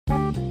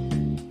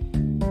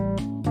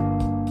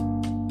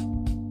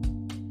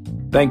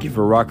Thank you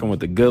for rocking with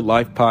the Good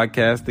Life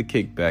Podcast, The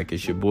Kickback.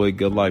 It's your boy,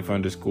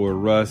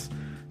 GoodLife_Russ.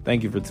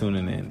 Thank you for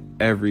tuning in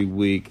every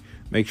week.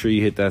 Make sure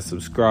you hit that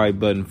subscribe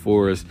button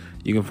for us.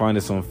 You can find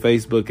us on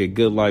Facebook at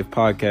Good Life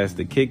Podcast,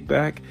 The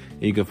Kickback.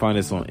 And you can find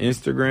us on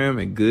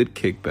Instagram at Good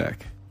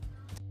Kickback.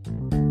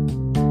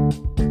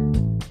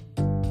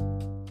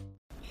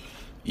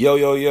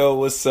 Yo,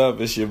 what's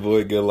up? It's your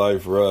boy, Good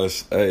Life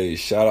Russ. Hey,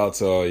 shout out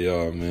to all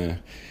y'all,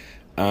 man.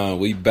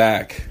 We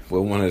back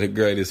with one of the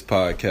greatest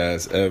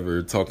podcasts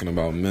ever, talking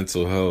about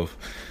mental health,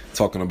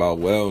 talking about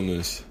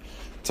wellness,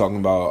 talking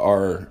about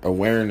our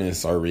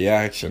awareness, our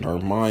reaction, our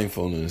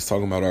mindfulness,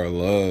 talking about our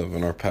love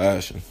and our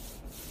passion.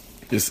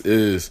 This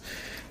is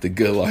the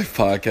Good Life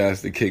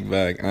Podcast, The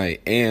Kickback. I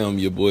am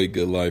your boy,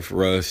 Good Life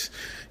Russ,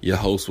 your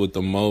host with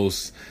the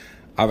most.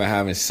 I've been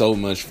having so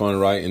much fun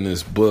writing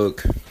this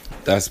book.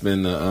 That's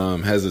been the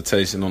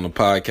hesitation on the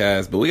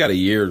podcast, but we got a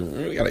year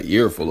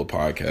full of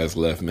podcasts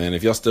left, man.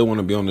 If y'all still want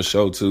to be on the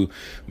show too,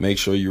 make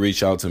sure you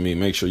reach out to me.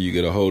 Make sure you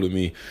get a hold of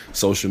me.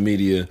 Social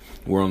media,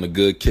 we're on the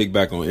Good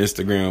Kickback on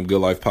Instagram, Good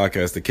Life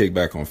Podcast, The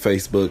Kickback on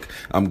Facebook.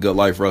 I'm Good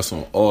Life Russ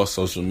on all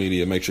social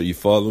media. Make sure you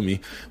follow me.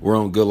 We're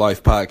on Good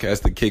Life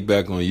Podcast, The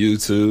Kickback on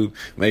YouTube.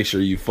 Make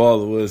sure you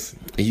follow us.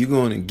 And you're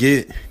going to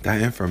get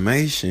that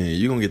information.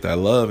 You're going to get that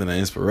love and that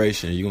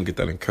inspiration. You're going to get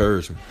that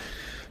encouragement.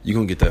 You're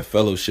going to get that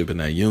fellowship and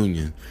that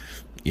union.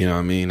 You know what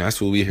I mean?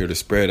 That's what we're here to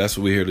spread. That's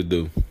what we're here to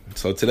do.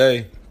 So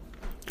today,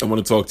 I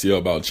want to talk to you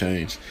about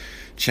change.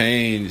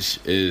 Change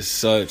is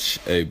such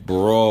a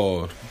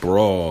broad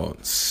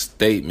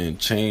statement.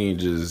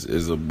 Change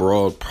is a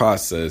broad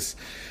process.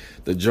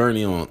 The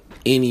journey on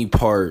any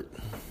part,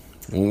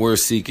 when we're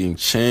seeking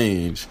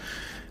change,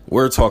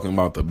 we're talking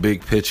about the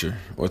big picture.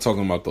 We're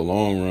talking about the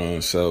long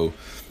run. So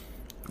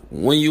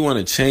when you want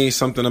to change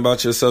something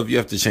about yourself, you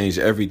have to change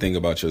everything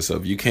about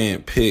yourself. You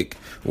can't pick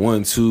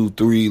 1, 2,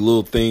 3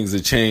 little things to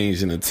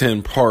change in a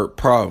 10-part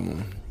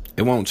problem.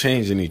 It won't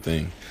change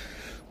anything.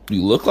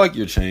 You look like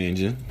you're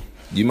changing.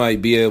 You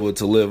might be able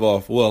to live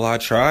off, well, I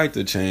tried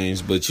to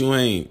change, but you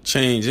ain't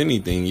changed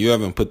anything. You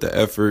haven't put the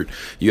effort.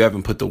 You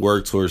haven't put the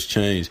work towards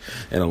change.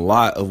 And a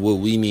lot of what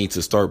we need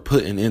to start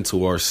putting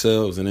into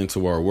ourselves and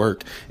into our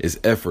work is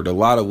effort. A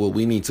lot of what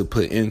we need to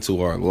put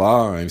into our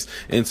lives,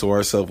 into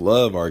our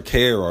self-love, our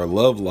care, our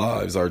love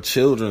lives, our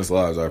children's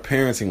lives, our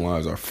parenting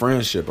lives, our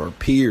friendship, our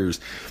peers,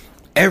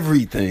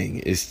 everything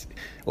is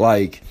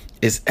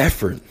it's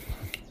effort.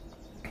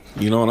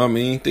 You know what I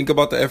mean? Think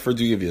about the effort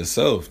you give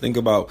yourself. Think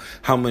about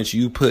how much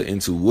you put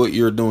into what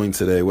you're doing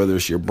today, whether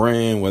it's your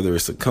brand, whether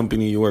it's a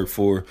company you work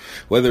for,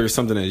 whether it's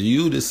something that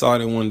you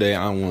decided one day,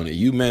 I want it.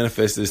 You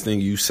manifest this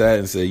thing, you sat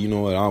and said, you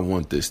know what, I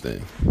want this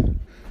thing.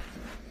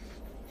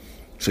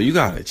 So you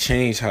got to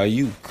change how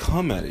you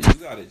come at it. You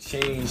got to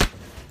change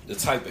the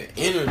type of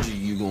energy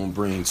you're going to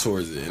bring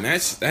towards it. And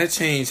that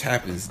change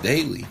happens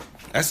daily.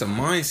 That's a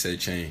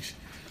mindset change.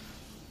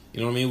 You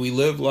know what I mean? We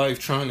live life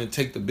trying to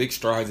take the big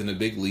strides and the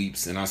big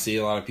leaps. And I see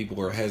a lot of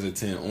people are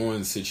hesitant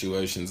on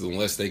situations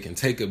unless they can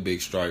take a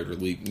big stride or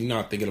leap. You're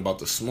not thinking about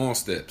the small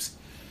steps.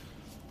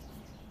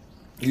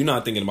 You're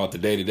not thinking about the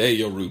day-to-day.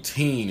 Your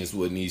routine is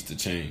what needs to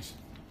change.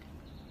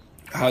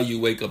 How you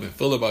wake up and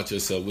feel about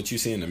yourself, what you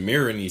see in the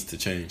mirror needs to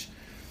change.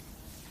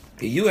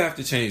 You have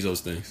to change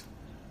those things.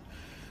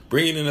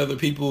 Bringing in other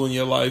people in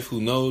your life who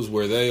knows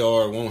where they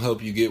are won't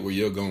help you get where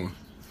you're going.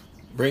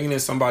 Bringing in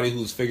somebody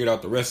who's figured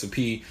out the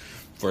recipe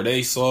for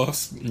their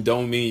sauce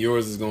don't mean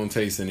yours is going to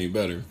taste any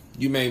better.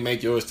 You may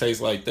make yours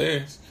taste like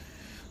theirs,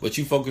 but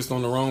you focused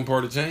on the wrong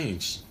part of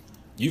change.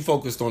 You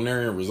focused on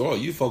their end result.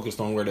 You focused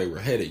on where they were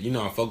headed. You're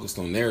not focused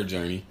on their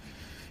journey.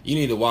 You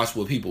need to watch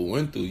what people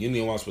went through. You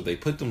need to watch what they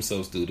put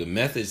themselves through, the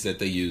methods that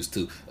they used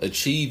to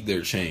achieve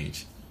their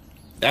change.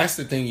 That's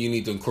the thing you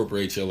need to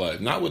incorporate your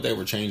life. Not what they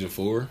were changing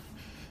for,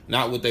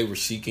 not what they were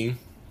seeking,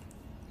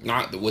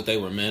 not what they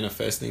were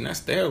manifesting.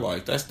 That's their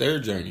life. That's their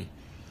journey.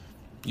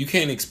 You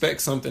can't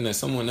expect something that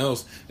someone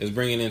else is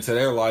bringing into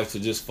their life to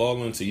just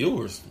fall into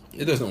yours.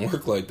 It doesn't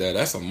work like that.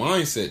 That's a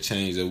mindset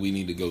change that we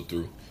need to go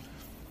through.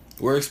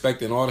 We're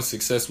expecting all the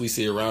success we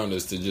see around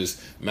us to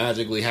just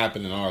magically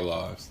happen in our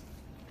lives.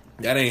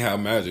 That ain't how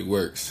magic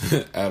works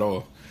at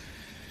all.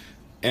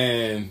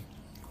 And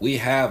we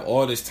have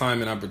all this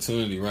time and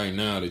opportunity right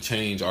now to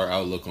change our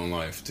outlook on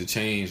life, to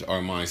change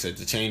our mindset,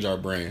 to change our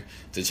brand,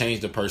 to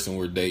change the person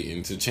we're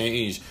dating, to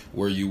change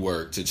where you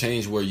work, to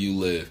change where you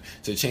live,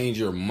 to change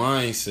your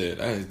mindset.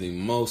 That is the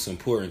most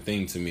important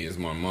thing to me, is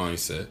my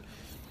mindset.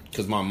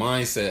 Because my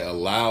mindset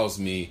allows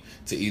me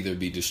to either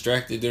be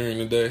distracted during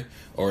the day,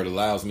 or it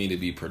allows me to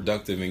be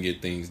productive and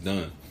get things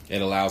done.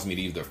 It allows me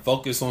to either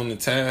focus on the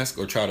task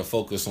or try to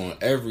focus on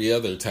every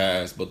other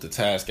task but the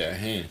task at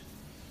hand.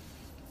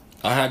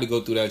 I had to go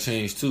through that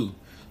change too.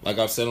 Like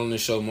I've said on this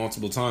show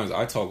multiple times,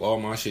 I talk all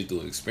my shit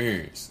through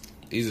experience.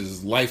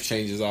 These are life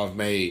changes I've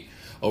made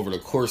over the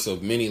course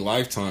of many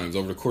lifetimes,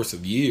 over the course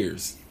of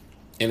years.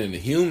 And in the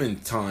human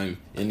time,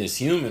 in this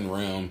human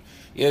realm,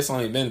 yeah, it's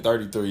only been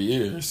 33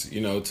 years,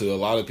 to a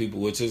lot of people,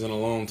 which isn't a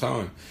long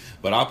time.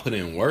 But I put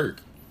in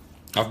work.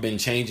 I've been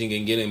changing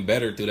and getting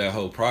better through that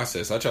whole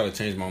process. I try to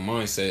change my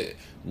mindset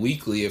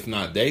weekly, if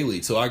not daily,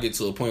 till I get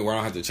to a point where I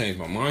don't have to change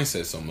my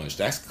mindset so much.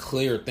 That's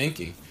clear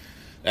thinking.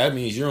 That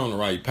means you're on the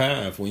right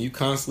path. When you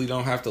constantly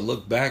don't have to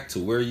look back to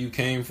where you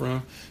came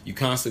from, you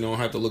constantly don't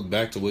have to look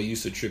back to what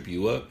used to trip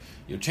you up,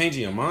 you're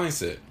changing your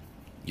mindset.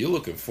 You're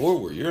looking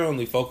forward. You're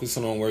only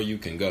focusing on where you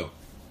can go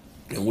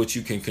and what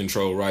you can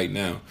control right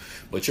now.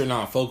 But you're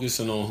not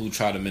focusing on who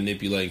try to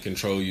manipulate and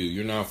control you.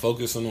 You're not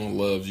focusing on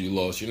loves you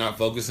lost. You're not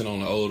focusing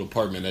on the old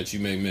apartment that you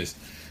may miss.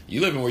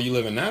 You living where you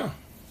living now.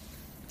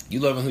 You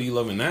loving who you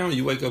loving now.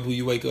 You wake up who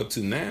you wake up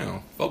to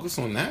now. Focus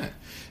on that.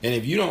 And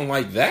if you don't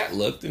like that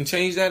look, then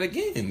change that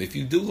again. If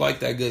you do like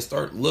that good,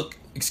 start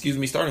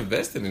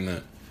investing in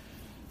that.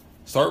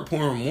 Start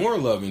pouring more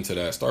love into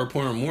that. Start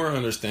pouring more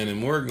understanding,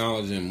 more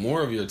acknowledging,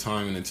 more of your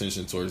time and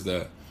attention towards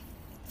that.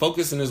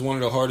 Focusing is one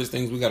of the hardest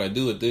things we got to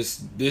do at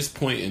this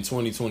point in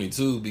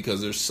 2022,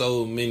 because there's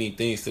so many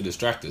things to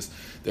distract us.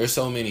 There's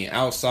so many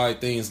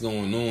outside things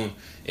going on.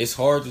 It's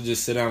hard to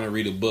just sit down and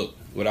read a book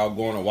without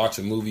going to watch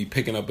a movie,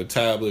 picking up a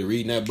tablet,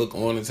 reading that book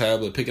on a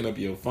tablet, picking up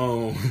your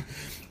phone,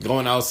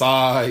 going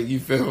outside, you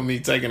feel me,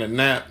 taking a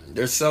nap.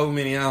 There's so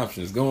many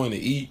options, going to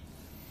eat.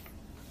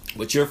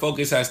 But your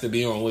focus has to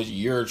be on what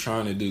you're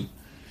trying to do.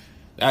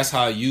 That's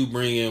how you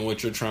bring in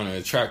what you're trying to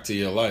attract to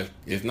your life.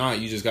 If not,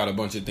 you just got a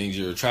bunch of things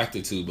you're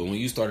attracted to. But when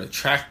you start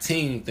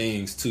attracting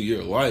things to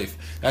your life,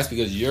 that's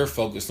because you're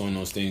focused on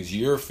those things.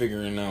 You're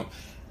figuring out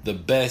the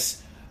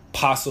best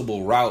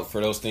possible route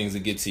for those things to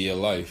get to your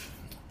life.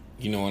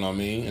 You know what I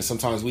mean? And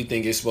sometimes we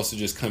think it's supposed to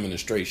just come in a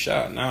straight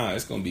shot. Nah,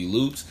 it's going to be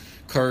loops,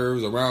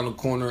 curves, around the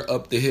corner,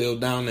 up the hill,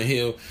 down the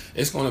hill.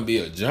 It's going to be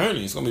a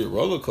journey. It's going to be a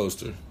roller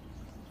coaster.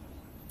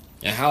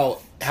 And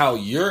how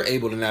you're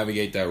able to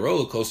navigate that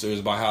roller coaster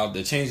is by how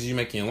the changes you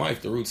make in your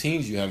life, the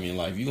routines you have in your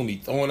life. You're going to be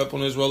throwing up on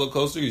this roller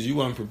coaster because you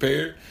weren't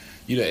prepared.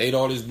 You done ate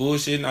all this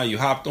bullshit. Now you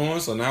hopped on.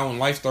 So now when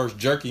life starts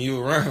jerking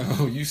you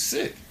around, you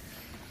sick.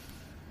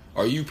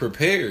 Are you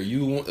prepared?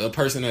 You a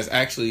person that's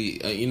actually,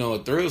 a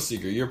thrill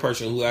seeker. You're a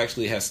person who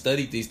actually has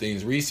studied these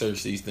things,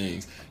 researched these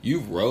things.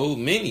 You've rode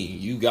many.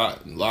 You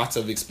got lots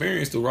of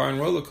experience through riding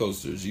roller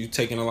coasters. You've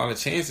taken a lot of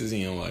chances in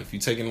your life.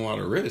 You've taken a lot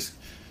of risks.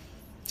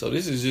 So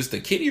this is just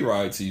a kiddie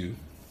ride to you.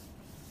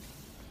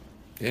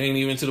 It ain't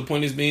even to the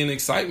point it's being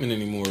excitement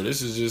anymore.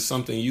 This is just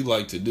something you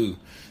like to do.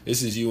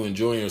 This is you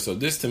enjoying yourself.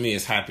 This to me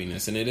is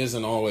happiness. And it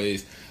isn't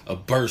always a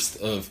burst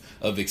of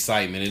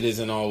excitement. It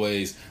isn't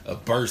always a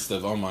burst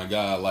of, oh my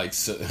God, like,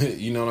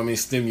 you know what I mean?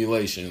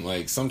 Stimulation.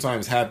 Like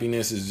sometimes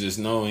happiness is just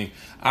knowing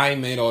I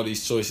made all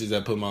these choices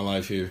that put my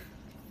life here.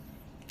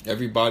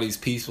 Everybody's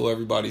peaceful.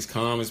 Everybody's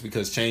calm. It's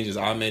because changes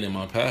I made in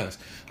my past.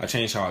 I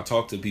changed how I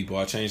talk to people.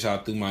 I changed how I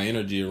threw my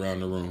energy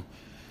around the room.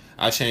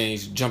 I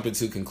changed jumping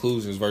to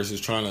conclusions versus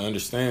trying to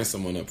understand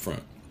someone up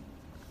front.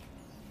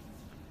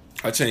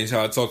 I changed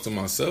how I talk to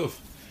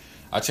myself.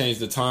 I changed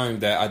the time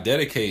that I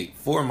dedicate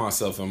for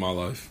myself in my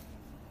life.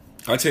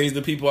 I changed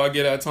the people I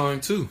get at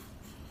time too.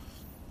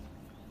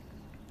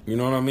 You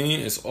know what I mean?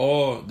 It's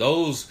all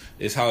those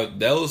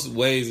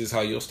ways is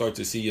how you'll start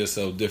to see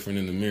yourself different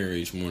in the mirror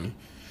each morning.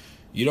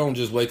 You don't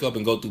just wake up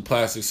and go through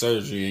plastic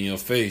surgery in your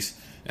face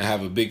and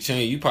have a big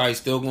change. You probably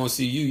still going to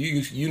see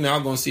you now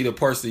going to see the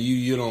parts that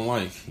you don't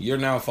like. You're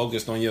now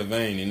focused on your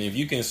vein. And if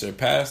you can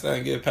surpass that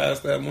and get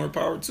past that, more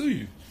power to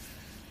you.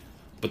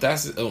 But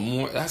that's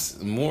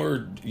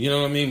more, you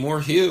know what I mean?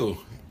 More heal.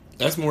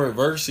 That's more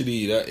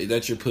adversity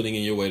that you're putting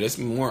in your way. That's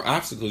more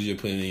obstacles you're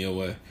putting in your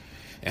way.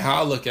 And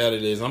how I look at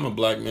it is, I'm a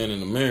black man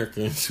in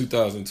America in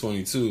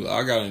 2022.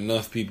 I got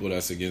enough people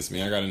that's against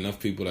me. I got enough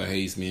people that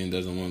hates me and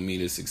doesn't want me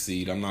to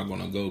succeed. I'm not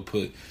going to go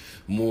put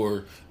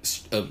more,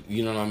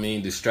 you know what I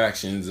mean,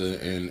 distractions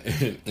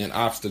and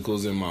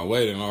obstacles in my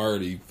way than I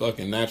already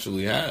fucking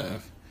naturally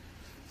have.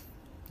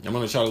 I'm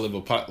going to try to live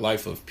a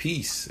life of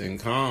peace and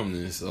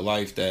calmness, a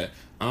life that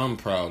I'm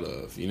proud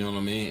of, you know what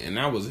I mean? And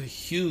that was a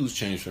huge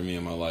change for me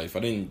in my life. I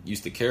didn't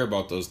used to care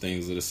about those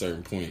things at a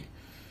certain point.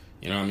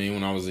 You know what I mean?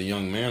 When I was a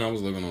young man, I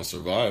was living on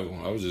survival.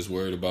 I was just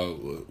worried about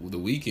the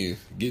weekend,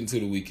 getting to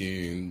the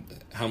weekend,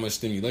 how much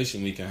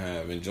stimulation we can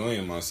have,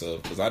 enjoying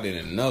myself, because I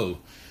didn't know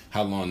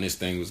how long this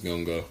thing was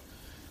going to go.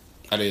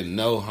 I didn't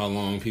know how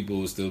long people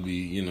would still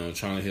be,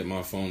 trying to hit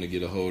my phone to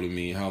get a hold of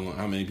me, how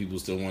many people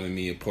still wanted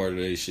me a part of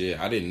their shit.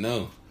 I didn't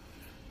know.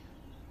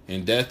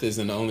 And death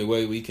isn't the only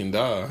way we can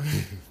die.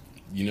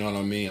 You know what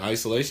I mean?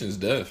 Isolation is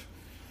death.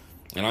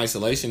 And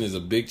isolation is a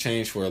big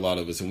change for a lot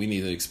of us, and we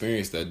need to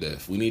experience that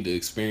death. We need to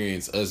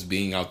experience us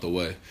being out the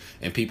way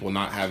and people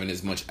not having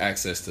as much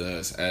access to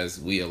us as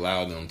we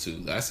allow them to.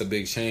 That's a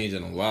big change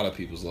in a lot of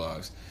people's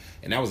lives.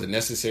 And that was a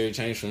necessary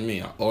change for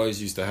me. I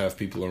always used to have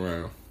people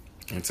around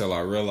until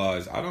I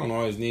realized I don't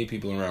always need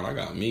people around. I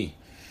got me.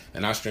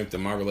 And I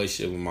strengthened my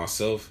relationship with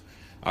myself.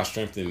 I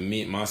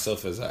strengthened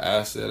myself as an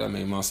asset. I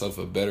made myself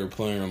a better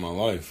player in my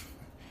life.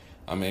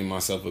 I made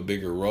myself a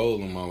bigger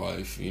role in my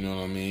life. You know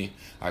what I mean?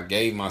 I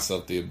gave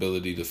myself the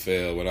ability to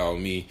fail without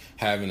me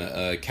having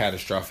a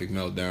catastrophic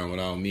meltdown,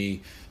 without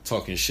me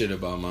talking shit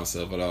about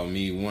myself, without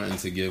me wanting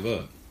to give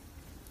up.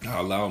 I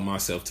allowed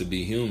myself to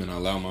be human. I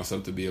allowed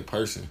myself to be a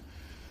person.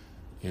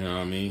 You know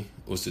what I mean?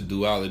 What's the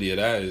duality of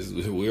that is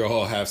we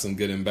all have some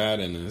good and bad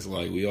in us.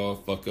 Like, we all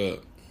fuck up.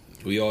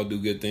 We all do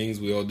good things.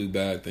 We all do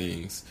bad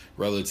things,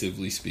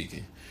 relatively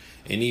speaking.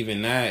 And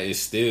even that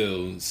is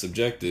still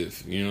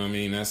subjective. You know what I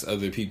mean? That's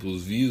other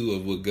people's view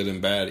of what good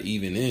and bad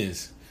even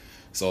is.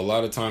 So a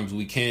lot of times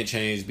we can't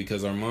change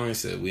because our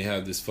mindset. We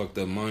have this fucked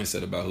up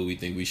mindset about who we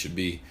think we should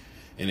be.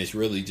 And it's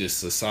really just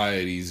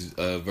society's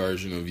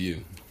version of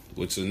you,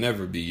 which will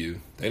never be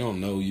you. They don't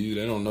know you.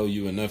 They don't know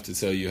you enough to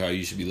tell you how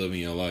you should be living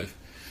your life.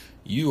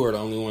 You are the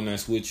only one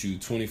that's with you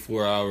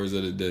 24 hours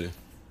of the day.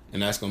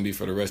 And that's going to be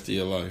for the rest of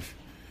your life.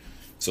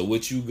 So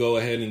what you go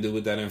ahead and do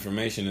with that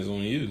information is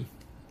on you.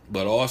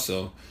 But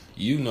also,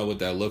 you know what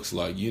that looks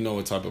like. You know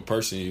what type of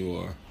person you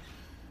are.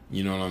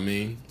 You know what I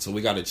mean? So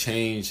we got to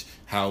change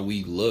how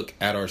we look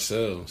at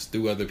ourselves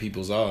through other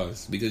people's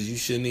eyes. Because you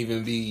shouldn't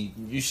even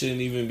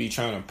be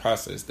trying to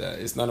process that.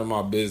 It's none of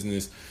my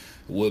business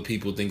what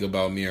people think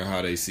about me or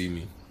how they see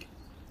me.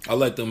 I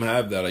let them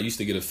have that. I used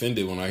to get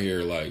offended when I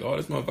hear like, oh,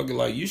 this motherfucker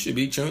like, you should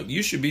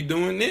be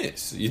doing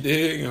this. You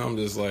dig? And I'm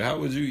just like, how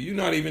would you're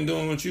not even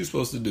doing what you're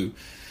supposed to do.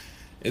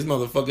 This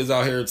motherfuckers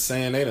out here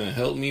saying they done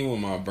help me with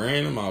my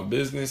brand and my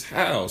business.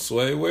 How?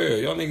 Sway, where?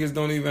 Y'all niggas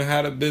don't even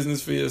have a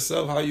business for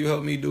yourself. How you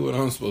help me do what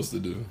I'm supposed to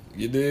do?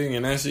 You dig?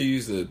 And that shit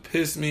used to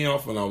piss me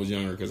off when I was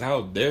younger. Because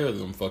how dare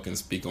them fucking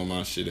speak on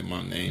my shit and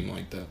my name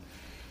like that?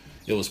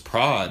 It was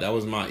pride. That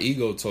was my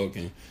ego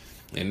talking.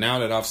 And now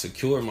that I've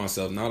secured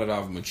myself, now that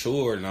I've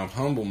matured and I've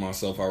humbled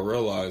myself, I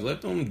realize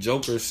let them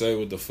jokers say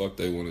what the fuck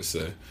they want to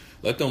say.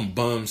 Let them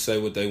bums say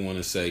what they want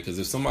to say. Because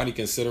if somebody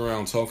can sit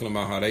around talking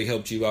about how they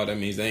helped you out, that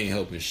means they ain't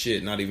helping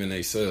shit, not even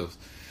themselves.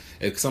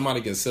 If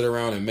somebody can sit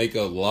around and make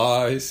up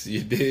lies,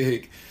 you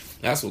dig?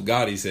 That's what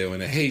Gotti said. When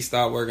the hate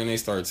stopped working, they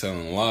start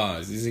telling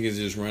lies. These niggas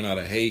just run out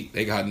of hate.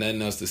 They got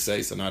nothing else to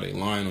say, so now they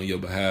lying on your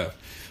behalf.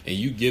 And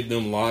you give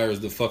them liars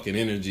the fucking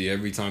energy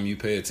every time you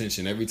pay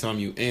attention, every time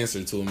you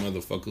answer to a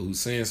motherfucker who's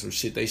saying some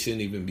shit they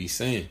shouldn't even be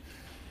saying.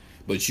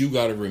 But you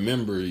got to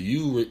remember,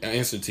 you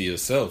answer to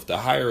yourself. The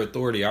higher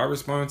authority I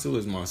respond to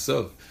is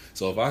myself.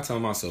 So if I tell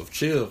myself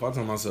chill, if I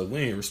tell myself we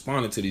ain't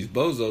responding to these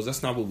bozos,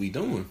 that's not what we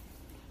doing.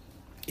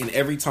 And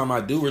every time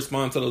I do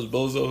respond to those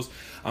bozos,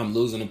 I'm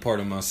losing a part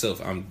of myself.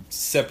 I'm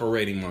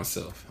separating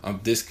myself. I'm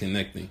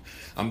disconnecting.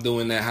 I'm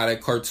doing that how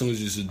that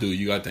cartoons used to do.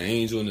 You got the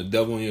angel and the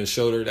devil on your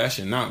shoulder. That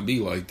should not be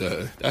like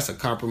that. That's a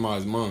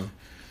compromised mind.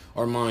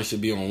 Our mind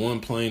should be on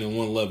one plane and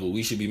one level.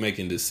 We should be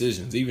making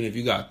decisions. Even if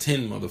you got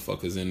 10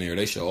 motherfuckers in there,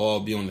 they should all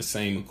be on the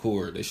same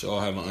accord. They should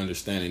all have an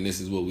understanding this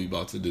is what we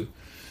about to do.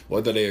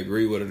 Whether they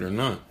agree with it or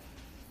not.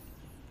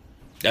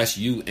 That's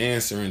you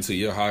answering to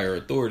your higher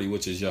authority,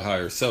 which is your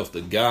higher self, the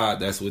God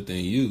that's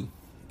within you.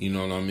 You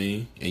know what I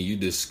mean? And you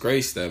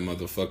disgrace that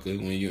motherfucker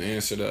when you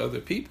answer to other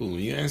people. When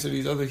you answer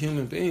these other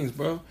human beings,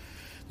 bro.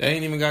 They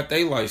ain't even got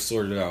their life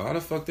sorted out. How the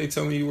fuck they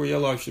telling you where your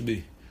life should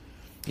be?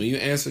 When you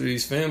answer to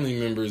these family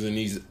members and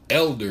these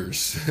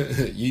elders,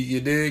 you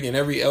dig? And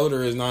every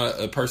elder is not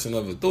a person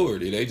of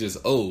authority. They just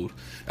old.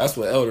 That's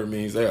what elder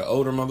means. They're an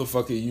older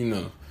motherfucker, you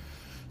know.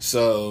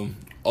 So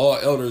all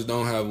elders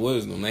don't have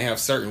wisdom. They have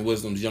certain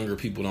wisdoms younger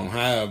people don't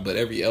have, but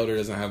every elder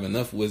doesn't have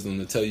enough wisdom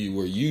to tell you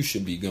where you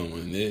should be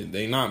going.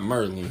 They not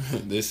Merlin.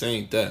 This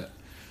ain't that.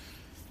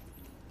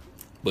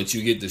 But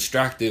you get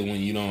distracted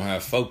when you don't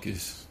have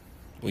focus.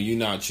 When you're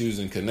not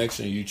choosing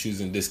connection, you're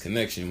choosing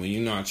disconnection. When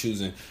you're not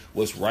choosing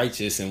what's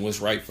righteous and what's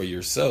right for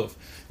yourself,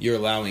 you're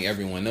allowing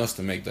everyone else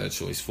to make that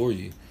choice for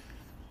you.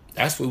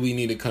 That's what we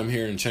need to come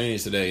here and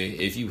change today.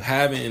 If you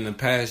haven't in the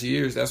past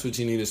years, that's what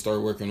you need to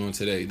start working on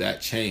today.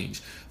 That change.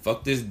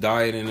 Fuck this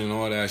dieting and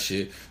all that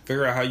shit.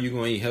 Figure out how you're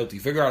going to eat healthy.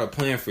 Figure out a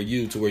plan for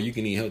you to where you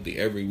can eat healthy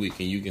every week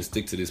and you can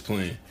stick to this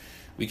plan.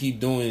 We keep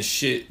doing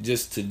shit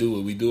just to do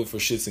it. We do it for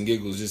shits and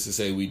giggles just to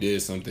say we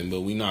did something, but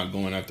we're not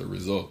going after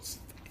results.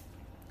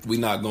 We're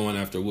not going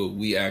after what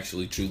we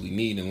actually truly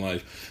need in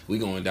life. We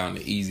going down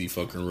the easy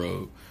fucking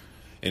road.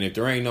 And if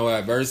there ain't no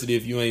adversity,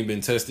 if you ain't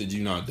been tested,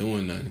 you're not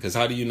doing nothing. Because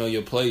how do you know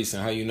your place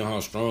and how you know how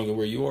strong and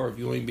where you are if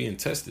you ain't being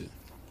tested?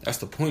 That's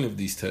the point of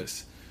these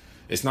tests.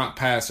 It's not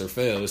pass or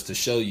fail. It's to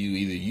show you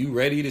either you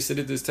ready to sit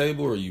at this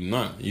table or you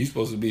not. You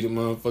supposed to be the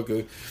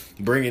motherfucker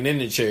bringing in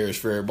the chairs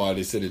for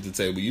everybody to sit at the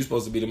table. You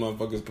supposed to be the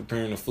motherfuckers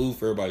preparing the food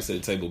for everybody to sit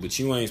at the table. But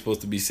you ain't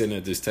supposed to be sitting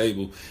at this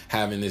table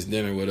having this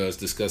dinner with us,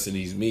 discussing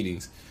these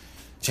meetings,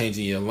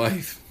 changing your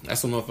life.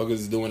 That's what motherfuckers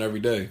is doing every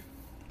day.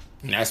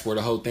 And that's where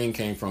the whole thing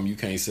came from. You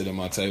can't sit at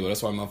my table.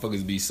 That's why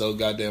motherfuckers be so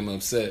goddamn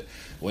upset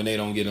when they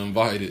don't get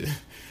invited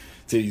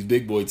to these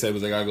big boy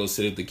tables. They gotta go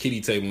sit at the kiddie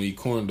table and eat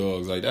corn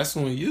dogs. Like, that's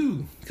on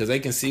you. Because they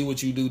can see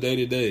what you do day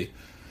to day.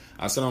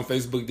 I said on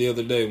Facebook the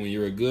other day, when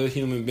you're a good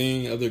human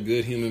being, other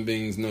good human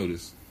beings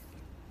notice.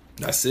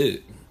 That's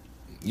it.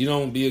 You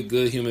don't be a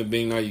good human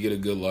being, now you get a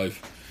good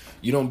life.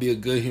 You don't be a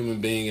good human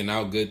being and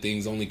now good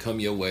things only come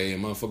your way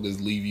and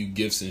motherfuckers leave you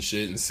gifts and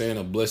shit and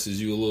Santa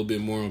blesses you a little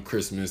bit more on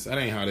Christmas. That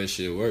ain't how that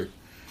shit work.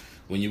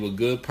 When you a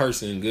good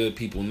person, good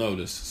people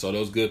notice. So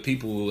those good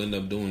people will end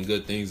up doing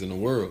good things in the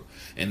world.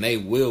 And they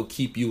will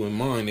keep you in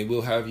mind. They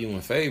will have you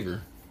in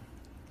favor.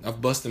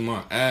 I've busted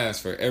my ass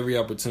for every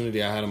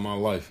opportunity I had in my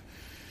life.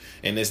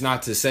 And it's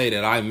not to say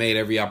that I made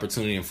every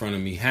opportunity in front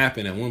of me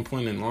happen. At one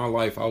point in my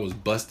life, I was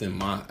busting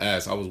my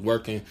ass. I was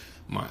working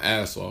my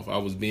ass off. I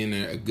was being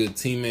a good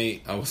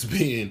teammate. I was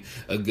being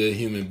a good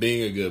human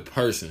being, a good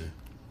person.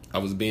 I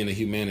was being a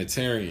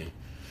humanitarian.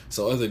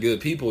 So other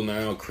good people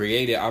now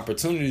created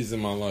opportunities in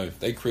my life.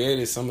 They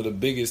created some of the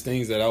biggest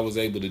things that I was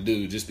able to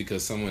do just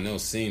because someone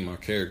else seen my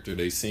character.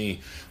 They seen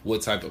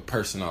what type of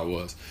person I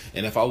was.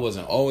 And if I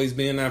wasn't always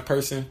being that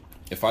person,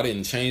 if I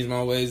didn't change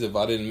my ways, if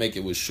I didn't make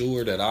it with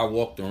sure that I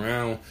walked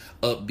around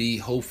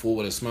upbeat, hopeful,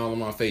 with a smile on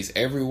my face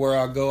everywhere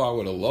I go, I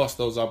would have lost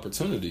those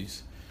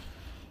opportunities.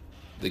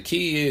 The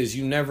key is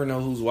you never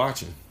know who's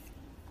watching.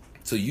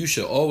 So you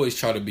should always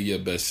try to be your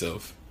best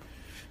self.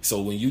 So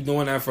when you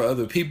doing that for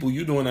other people,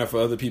 you doing that for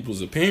other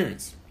people's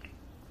appearance.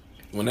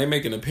 When they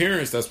make an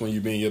appearance, that's when you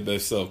being your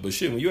best self. But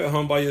shit, when you at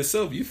home by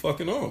yourself, you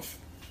fucking off.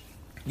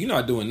 You're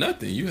not doing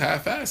nothing. You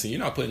half-assing. You're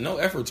not putting no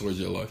effort towards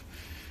your life.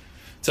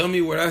 Tell me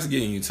where that's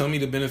getting you. Tell me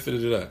the benefit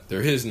of that.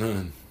 There is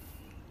none.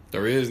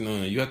 There is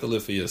none. You have to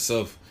live for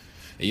yourself.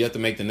 And you have to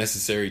make the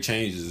necessary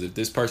changes. If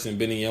this person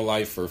been in your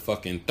life for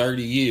fucking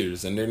 30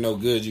 years and they're no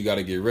good, you got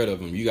to get rid of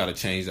them. You got to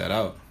change that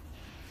out.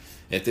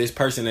 If this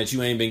person that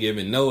you ain't been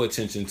giving no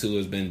attention to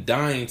has been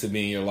dying to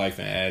be in your life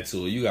and add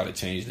to it, you got to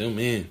change them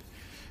in.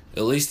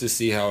 At least to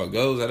see how it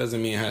goes. That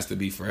doesn't mean it has to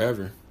be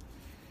forever.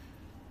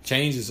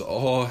 Change is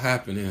all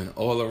happening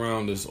all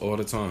around us all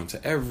the time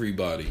to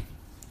everybody.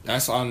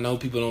 That's how I know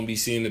people don't be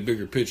seeing the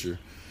bigger picture.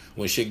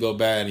 When shit go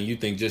bad and you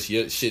think just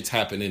shit's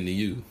happening to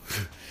you.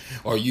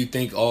 Or you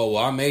think, oh,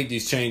 well, I made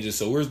these changes,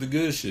 so where's the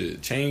good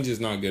shit? Change is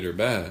not good or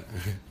bad.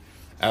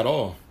 At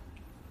all.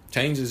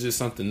 Change is just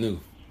something new.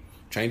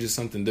 Change is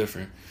something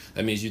different.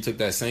 That means you took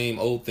that same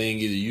old thing,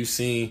 either you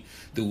seen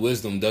through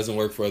wisdom doesn't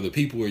work for other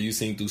people, or you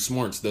seen through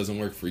smarts doesn't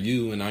work for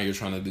you, and now you're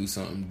trying to do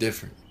something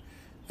different.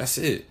 That's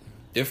it.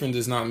 Different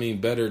does not mean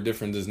better.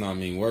 Different does not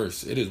mean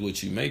worse. It is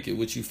what you make it.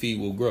 What you feed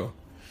will grow.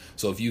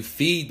 So if you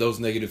feed those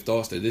negative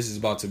thoughts that this is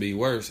about to be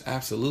worse,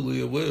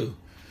 absolutely it will.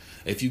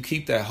 If you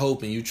keep that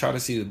hope and you try to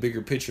see the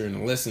bigger picture and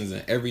the lessons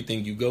and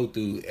everything you go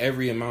through,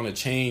 every amount of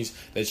change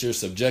that you're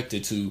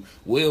subjected to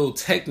will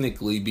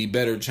technically be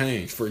better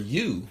change for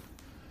you.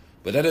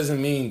 But that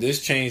doesn't mean this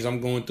change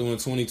I'm going through in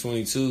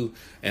 2022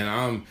 and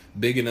I'm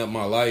bigging up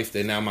my life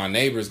that now my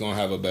neighbor's going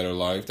to have a better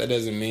life. That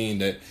doesn't mean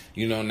that,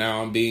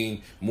 now I'm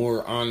being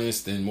more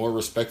honest and more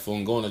respectful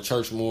and going to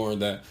church more,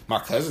 that my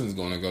cousin's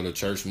going to go to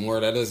church more.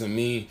 That doesn't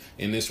mean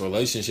in this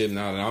relationship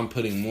now that I'm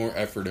putting more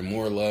effort and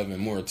more love and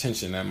more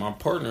attention that my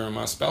partner and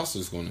my spouse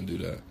is going to do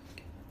that.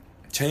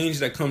 Change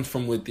that comes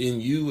from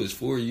within you is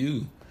for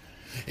you.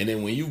 And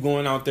then when you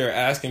going out there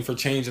asking for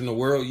change in the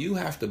world, you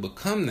have to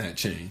become that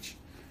change.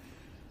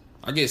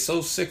 I get so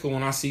sick of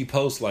when I see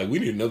posts like, we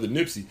need another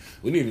Nipsey,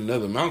 we need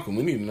another Malcolm,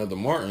 we need another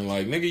Martin.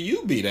 Like, nigga,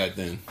 you be that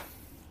then.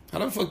 How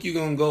the fuck you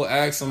gonna go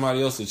ask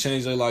somebody else to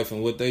change their life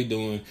and what they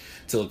doing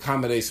to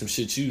accommodate some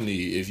shit you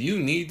need? If you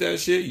need that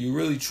shit, you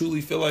really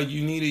truly feel like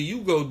you need it,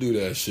 you go do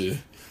that shit.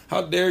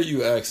 How dare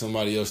you ask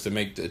somebody else to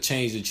make the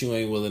change that you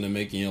ain't willing to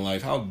make in your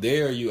life? How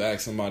dare you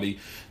ask somebody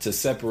to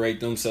separate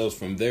themselves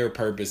from their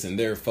purpose and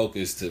their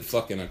focus to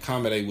fucking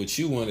accommodate what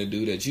you want to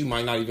do that you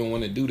might not even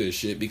want to do this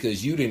shit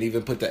because you didn't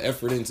even put the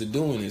effort into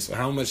doing it. So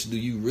how much do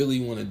you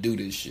really want to do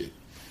this shit?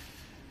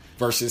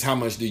 Versus how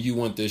much do you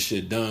want this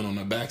shit done on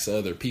the backs of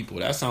other people?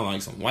 That sound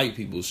like some white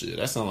people shit.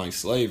 That sound like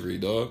slavery,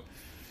 dog.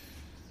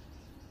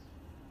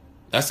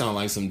 That sound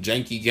like some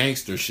janky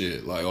gangster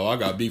shit. Like, oh, I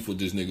got beef with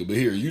this nigga, but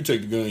here, you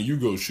take the gun and you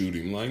go shoot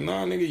him. Like,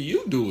 nah, nigga,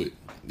 you do it.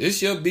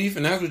 This your beef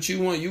and that's what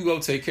you want, you go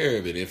take care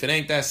of it. If it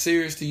ain't that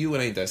serious to you, it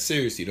ain't that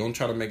serious to you. Don't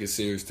try to make it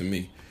serious to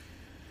me.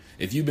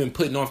 If you've been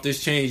putting off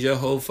this change your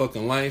whole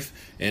fucking life,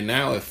 and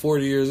now at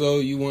 40 years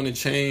old you want to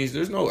change,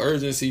 there's no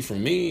urgency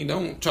from me.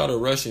 Don't try to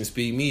rush and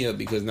speed me up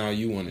because now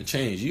you want to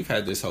change. You've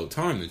had this whole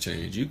time to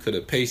change. You could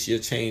have paced your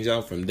change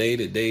out from day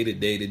to day to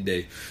day to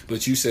day.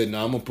 But you said,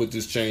 no, I'm going to put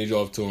this change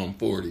off till I'm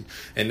 40.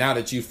 And now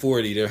that you're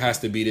 40, there has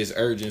to be this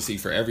urgency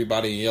for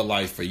everybody in your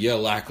life for your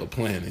lack of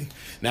planning.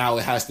 Now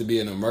it has to be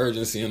an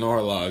emergency in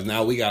our lives.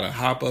 Now we got to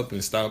hop up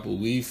and stop what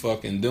we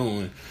fucking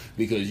doing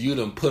because you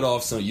done put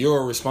off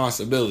your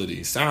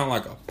responsibilities. Sound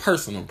like a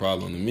personal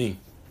problem to me.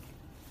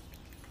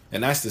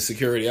 And that's the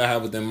security I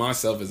have within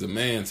myself as a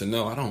man to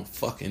know I don't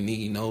fucking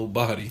need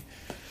nobody.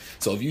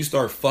 So if you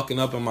start fucking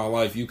up in my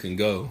life, you can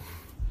go.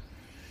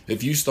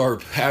 If you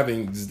start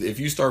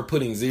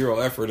putting zero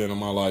effort into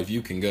my life,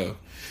 you can go.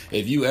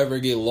 If you ever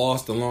get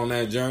lost along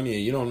that journey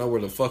and you don't know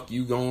where the fuck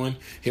you going,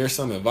 here's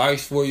some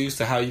advice for you as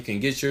to how you can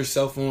get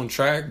yourself on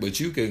track, but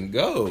you can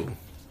go.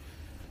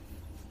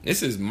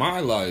 This is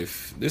my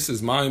life. This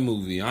is my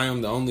movie. I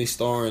am the only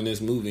star in this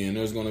movie, and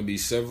there's going to be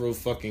several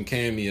fucking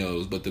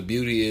cameos. But the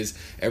beauty is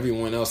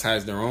everyone else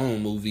has their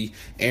own movie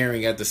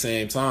airing at the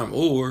same time,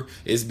 or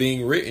it's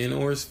being written,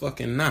 or it's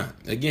fucking not.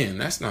 Again,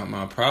 that's not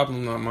my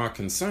problem, not my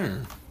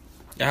concern.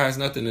 That has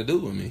nothing to do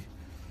with me.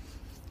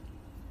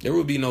 There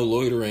will be no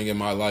loitering in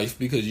my life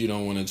because you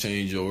don't want to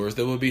change yours.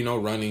 There will be no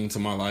running to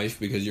my life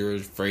because you're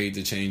afraid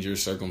to change your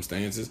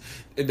circumstances.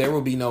 There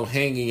will be no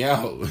hanging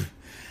out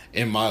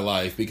in my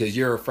life because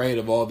you're afraid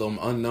of all them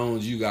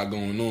unknowns you got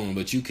going on.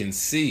 But you can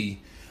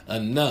see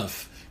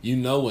enough, you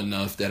know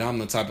enough that I'm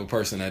the type of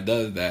person that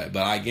does that.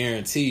 But I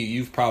guarantee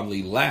you've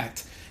probably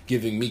lacked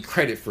giving me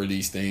credit for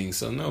these things.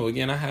 So no,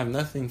 again, I have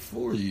nothing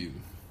for you.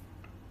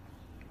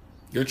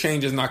 Your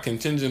change is not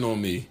contingent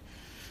on me.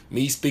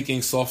 Me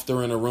speaking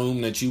softer in a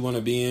room that you want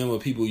to be in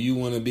with people you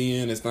want to be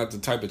in, it's not the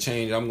type of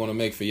change I'm going to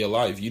make for your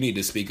life. You need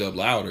to speak up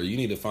louder. You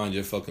need to find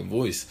your fucking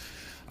voice.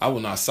 I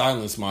will not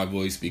silence my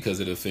voice because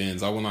it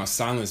offends. I will not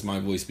silence my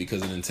voice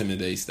because it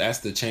intimidates. That's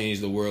the change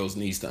the world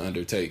needs to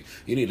undertake.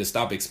 You need to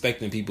stop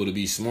expecting people to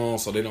be small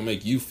so they don't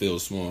make you feel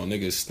small.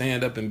 Niggas,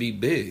 stand up and be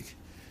big.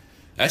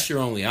 That's your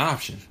only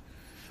option.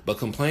 But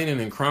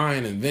complaining and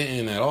crying and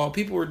venting at all,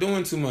 people are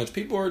doing too much.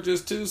 People are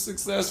just too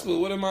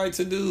successful. What am I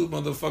to do,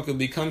 motherfucker?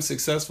 Become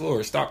successful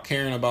or stop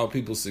caring about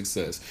people's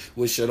success,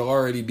 which should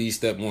already be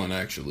step one,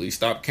 actually.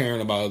 Stop caring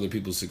about other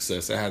people's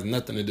success. That has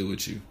nothing to do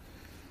with you.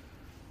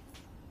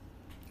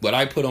 What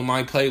I put on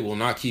my plate will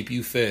not keep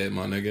you fed,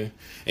 my nigga.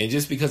 And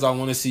just because I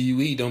want to see you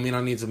eat don't mean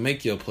I need to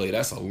make your plate.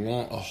 That's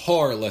a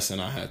hard lesson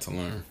I had to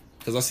learn.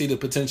 Because I see the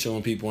potential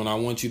in people and I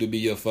want you to be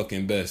your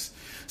fucking best.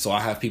 So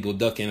I have people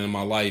ducking in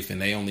my life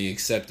and they only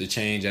accept the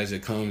change as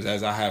it comes,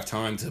 as I have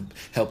time to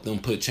help them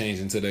put change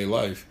into their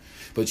life.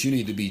 But you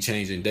need to be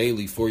changing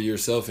daily for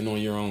yourself and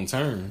on your own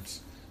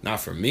terms.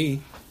 Not for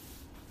me.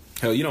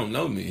 Hell, you don't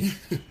know me.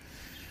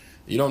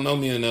 You don't know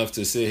me enough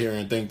to sit here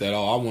and think that,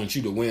 oh, I want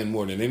you to win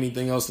more than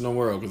anything else in the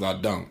world, because I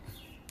don't.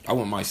 I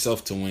want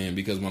myself to win,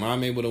 because when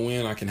I'm able to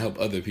win, I can help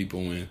other people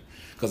win,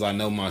 because I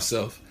know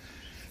myself.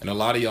 And a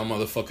lot of y'all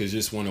motherfuckers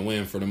just want to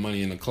win for the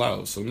money and the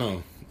clout. So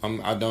no, I'm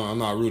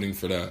not rooting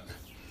for that.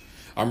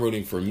 I'm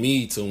rooting for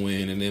me to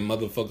win, and then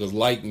motherfuckers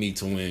like me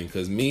to win.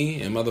 Because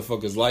me and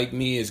motherfuckers like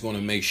me is going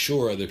to make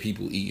sure other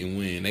people eat and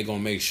win. They're going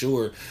to make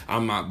sure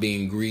I'm not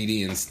being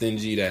greedy and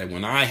stingy, that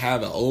when I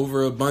have an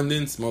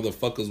overabundance,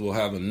 motherfuckers will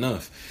have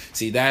enough.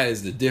 See, that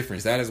is the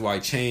difference. That is why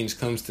change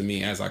comes to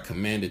me as I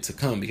command it to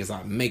come, because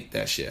I make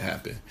that shit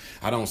happen.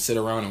 I don't sit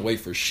around and wait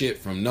for shit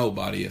from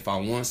nobody. If I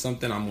want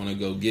something, I'm going to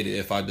go get it.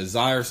 If I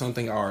desire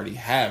something, I already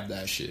have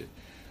that shit.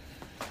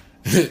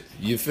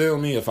 You feel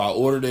me? If I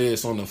ordered it,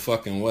 it's on the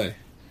fucking way.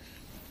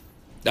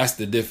 That's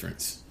the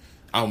difference.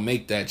 I'll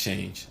make that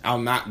change. I'll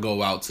not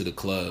go out to the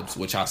clubs,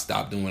 which I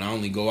stopped doing. I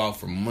only go out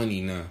for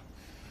money now.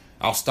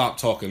 I'll stop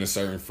talking to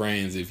certain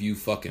friends. If you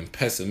fucking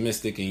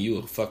pessimistic and you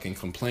a fucking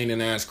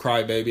complaining ass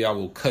crybaby, I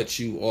will cut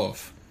you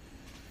off.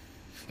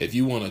 If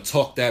you want to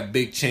talk that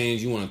big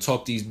change, you want to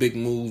talk these big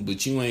moves,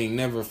 but you ain't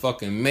never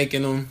fucking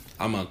making them,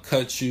 I'm going to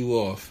cut you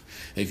off.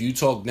 If you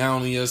talk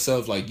down on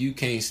yourself like you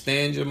can't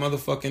stand your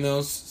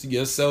motherfucking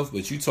yourself,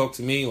 but you talk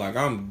to me like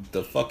I'm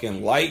the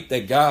fucking light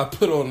that God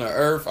put on the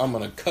earth, I'm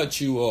going to cut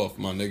you off,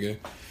 my nigga.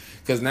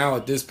 Because now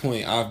at this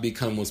point, I've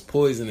become what's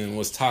poison and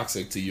what's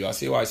toxic to you. I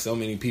see why so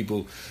many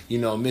people,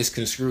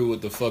 misconstrue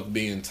what the fuck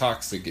being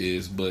toxic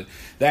is. But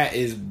that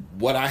is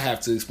what I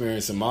have to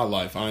experience in my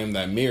life. I am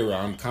that mirror.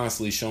 I'm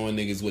constantly showing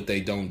niggas what they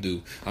don't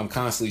do. I'm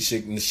constantly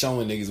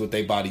showing niggas what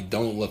their body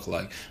don't look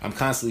like. I'm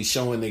constantly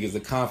showing niggas the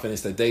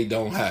confidence that they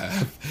don't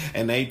have.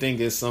 And they think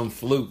it's some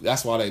fluke.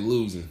 That's why they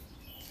losing.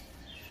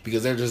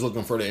 Because they're just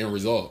looking for the end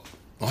result.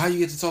 Well, how you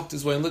get to talk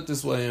this way and look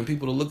this way and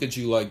people to look at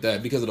you like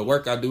that? Because of the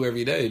work I do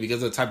every day,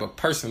 because of the type of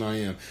person I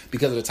am,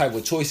 because of the type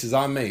of choices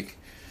I make.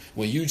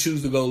 When you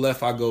choose to go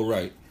left, I go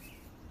right.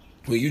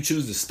 When you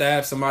choose to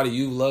stab somebody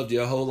you've loved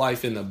your whole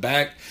life in the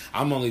back,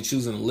 I'm only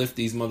choosing to lift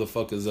these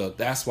motherfuckers up.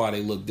 That's why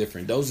they look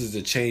different. Those are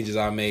the changes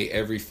I made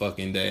every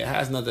fucking day. It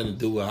has nothing to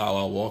do with how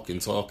I walk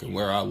and talk and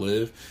where I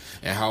live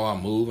and how I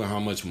move and how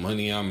much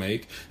money I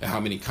make and how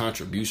many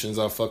contributions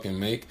I fucking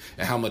make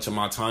and how much of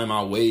my time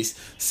I waste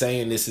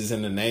saying this is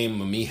in the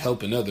name of me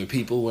helping other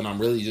people when I'm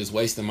really just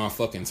wasting my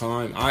fucking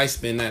time. I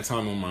spend that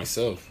time on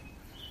myself.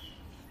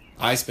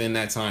 I spend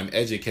that time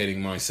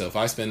educating myself.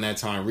 I spend that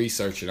time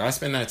researching. I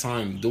spend that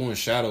time doing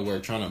shadow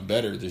work, trying to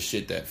better the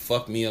shit that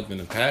fucked me up in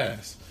the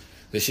past.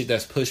 The shit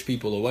that's pushed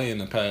people away in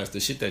the past. The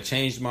shit that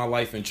changed my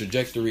life in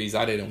trajectories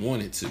I didn't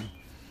want it to.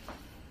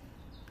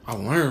 I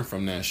learned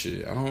from that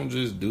shit. I don't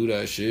just do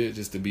that shit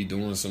just to be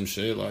doing some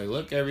shit. Like,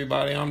 look,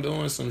 everybody, I'm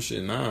doing some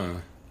shit. Nah.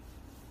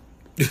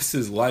 This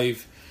is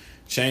life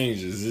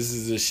changes. This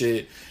is the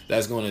shit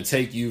that's going to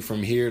take you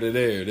from here to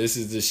there. This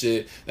is the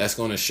shit that's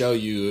going to show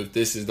you if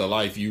this is the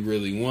life you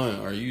really want,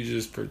 or you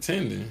just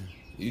pretending.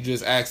 You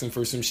just asking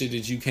for some shit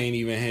that you can't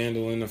even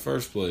handle in the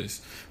first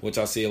place, which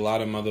I see a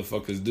lot of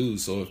motherfuckers do.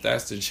 So if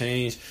that's the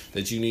change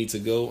that you need to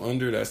go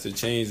under, that's the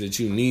change that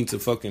you need to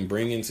fucking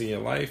bring into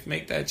your life,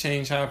 make that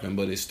change happen.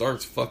 But it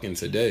starts fucking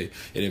today.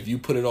 And if you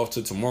put it off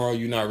to tomorrow,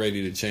 you're not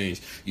ready to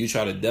change. You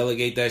try to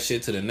delegate that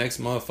shit to the next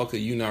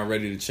motherfucker, you're not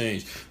ready to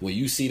change. When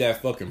you see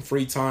that fucking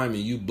free time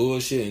and you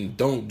bullshit and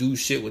don't do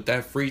shit with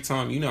that free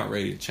time, you're not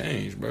ready to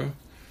change, bro.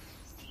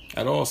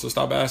 At all. So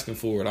stop asking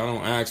for it. I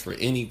don't ask for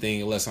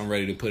anything unless I'm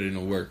ready to put it in the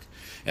work.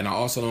 And I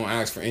also don't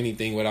ask for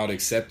anything without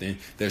accepting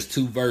there's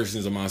two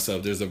versions of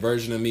myself. There's a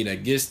version of me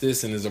that gets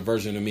this and there's a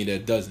version of me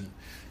that doesn't.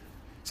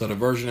 So the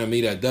version of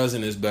me that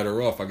doesn't is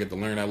better off. I get to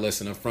learn that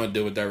lesson up front,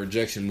 deal with that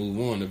rejection, move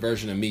on. The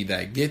version of me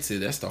that gets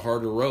it, that's the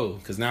harder road.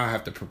 Because now I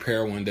have to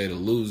prepare one day to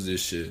lose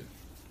this shit.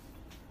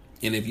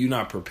 And if you're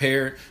not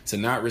prepared to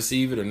not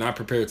receive it or not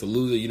prepared to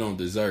lose it, you don't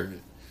deserve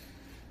it.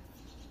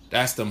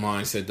 That's the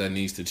mindset that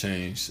needs to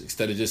change.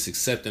 Instead of just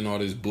accepting all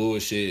this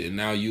bullshit and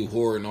now you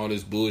hoarding all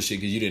this bullshit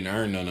because you didn't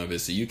earn none of it.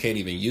 So you can't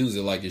even use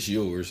it like it's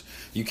yours.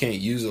 You can't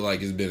use it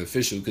like it's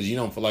beneficial because you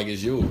don't feel like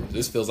it's yours.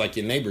 This feels like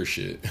your neighbor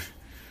shit.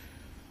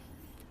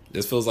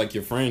 This feels like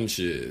your friend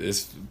shit.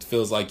 This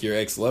feels like your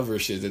ex-lover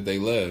shit that they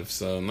left.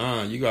 So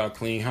nah, you got a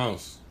clean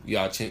house. You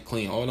got to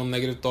clean all them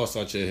negative thoughts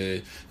out your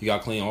head. You got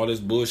to clean all this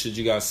bullshit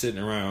you got sitting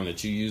around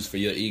that you use for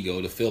your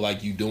ego to feel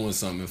like you doing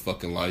something in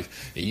fucking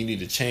life. And you need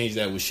to change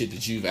that with shit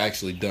that you've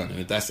actually done. And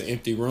if that's an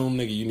empty room,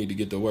 nigga, you need to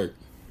get to work.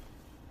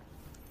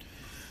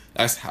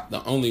 That's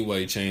the only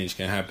way change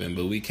can happen.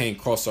 But we can't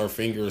cross our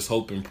fingers,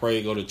 hope and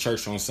pray, go to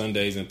church on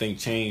Sundays and think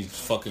change is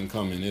fucking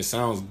coming. It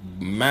sounds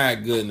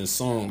mad good in the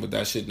song, but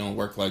that shit don't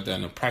work like that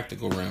in the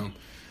practical realm.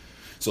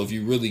 So if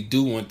you really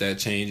do want that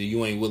change and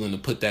you ain't willing to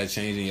put that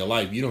change in your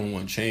life, you don't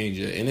want change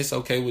yet. And it's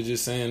okay with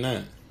just saying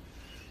that.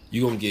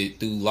 You're going to get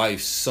through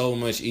life so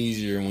much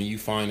easier when you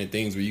find the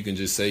things where you can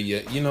just say,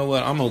 yeah, you know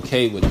what, I'm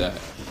okay with that.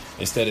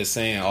 Instead of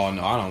saying, oh,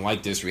 no, I don't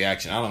like this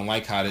reaction. I don't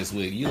like how this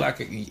went. You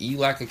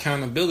lack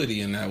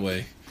accountability in that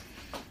way.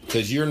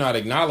 Because you're not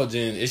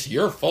acknowledging it's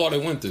your fault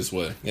it went this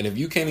way. And if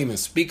you can't even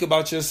speak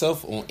about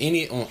yourself on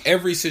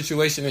every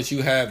situation that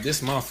you have, this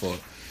is my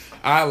fault.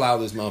 I allow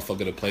this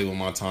motherfucker to play with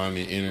my time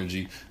and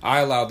energy.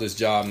 I allow this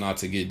job not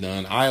to get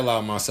done. I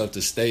allow myself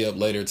to stay up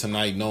later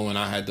tonight knowing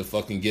I had to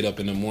fucking get up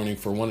in the morning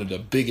for one of the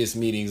biggest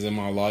meetings in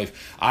my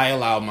life. I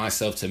allowed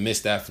myself to miss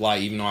that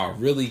flight even though I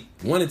really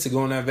wanted to go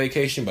on that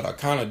vacation, but I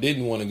kind of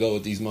didn't want to go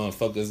with these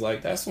motherfuckers.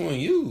 Like, that's on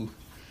you.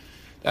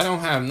 That don't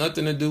have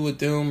nothing to do with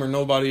them or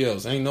nobody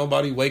else. Ain't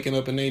nobody waking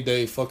up in their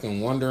day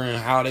fucking wondering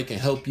how they can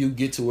help you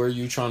get to where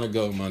you trying to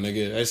go, my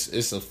nigga.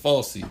 It's a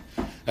falsie.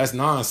 That's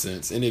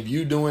nonsense. And if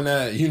you doing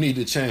that, you need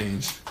to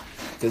change.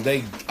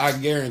 Because I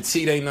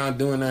guarantee they not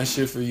doing that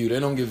shit for you. They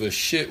don't give a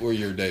shit where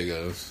your day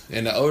goes.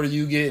 And the older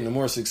you get and the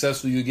more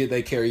successful you get,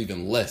 they care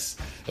even less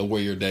of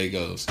where your day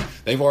goes.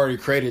 They've already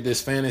created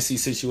this fantasy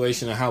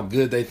situation of how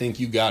good they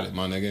think you got it,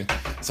 my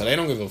nigga. So they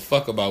don't give a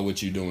fuck about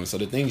what you're doing. So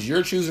the things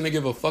you're choosing to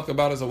give a fuck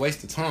about is a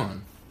waste of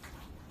time.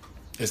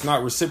 It's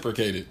not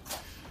reciprocated.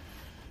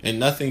 And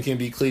nothing can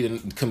be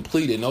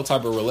completed, no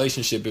type of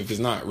relationship if it's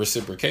not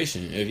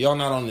reciprocation. If y'all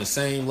not on the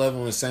same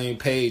level and same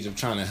page of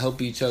trying to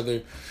help each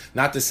other,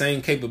 not the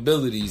same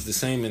capabilities, the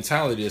same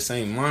mentality, the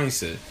same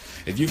mindset.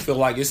 If you feel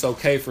like it's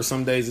okay for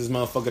some days this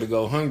motherfucker to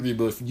go hungry,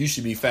 but if you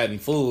should be fat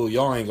and full,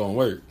 y'all ain't gonna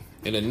work.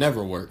 It'll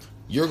never work.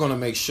 You're gonna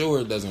make sure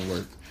it doesn't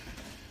work.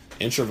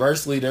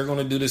 Introversely, they're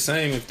gonna do the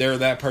same if they're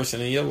that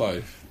person in your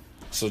life.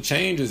 So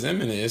change is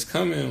imminent. It's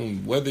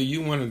coming whether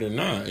you want it or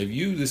not. If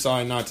you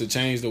decide not to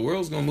change, the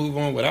world's going to move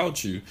on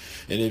without you.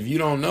 And if you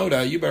don't know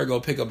that, you better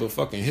go pick up a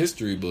fucking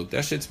history book.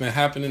 That shit's been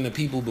happening to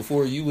people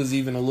before you was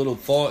even a little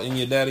thought in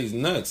your daddy's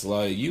nuts.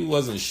 Like, you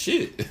wasn't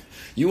shit.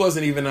 You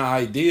wasn't even an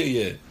idea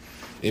yet.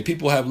 And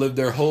people have lived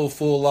their whole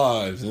full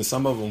lives. And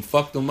some of them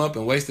fucked them up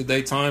and wasted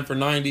their time for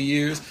 90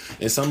 years.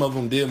 And some of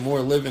them did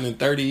more living in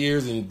 30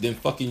 years than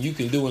fucking you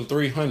can do in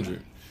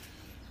 300.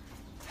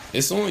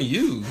 It's on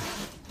you.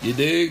 You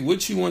dig?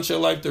 What you want your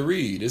life to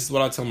read? This is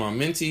what I tell my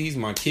mentees,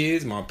 my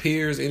kids, my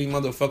peers, any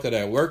motherfucker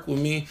that work with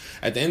me.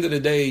 At the end of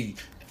the day,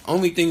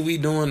 only thing we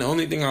doing, the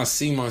only thing I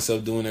see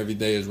myself doing every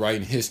day is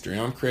writing history.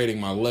 I'm creating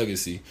my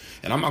legacy.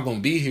 And I'm not going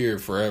to be here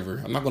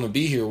forever. I'm not going to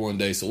be here one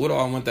day. So what do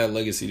I want that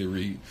legacy to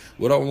read?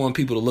 What do I want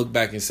people to look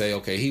back and say,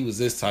 okay, he was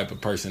this type of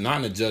person, not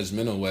in a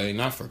judgmental way,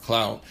 not for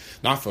clout,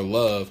 not for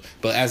love,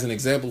 but as an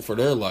example for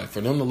their life,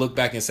 for them to look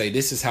back and say,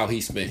 this is how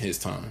he spent his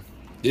time.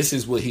 This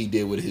is what he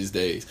did with his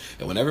days.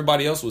 And when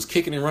everybody else was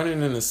kicking and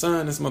running in the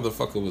sun, this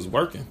motherfucker was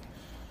working.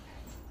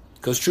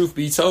 Because truth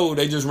be told,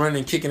 they just running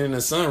and kicking in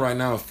the sun right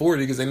now at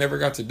 40 because they never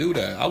got to do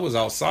that. I was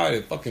outside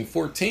at fucking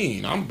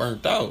 14. I'm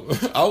burnt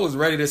out. I was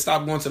ready to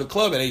stop going to the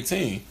club at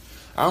 18.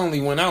 I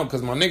only went out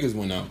because my niggas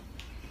went out.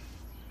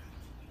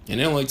 And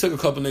it only took a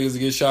couple niggas to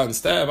get shot and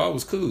stabbed. I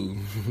was cool.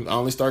 I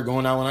only started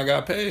going out when I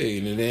got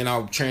paid. And then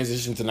I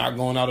transitioned to not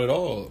going out at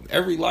all.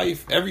 Every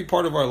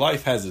part of our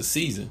life has a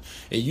season.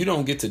 And you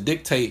don't get to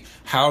dictate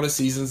how the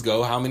seasons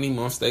go, how many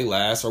months they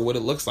last, or what it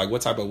looks like,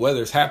 what type of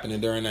weather's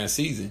happening during that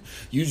season.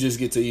 You just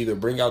get to either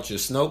bring out your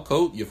snow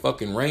coat, your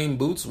fucking rain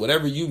boots,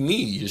 whatever you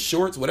need, your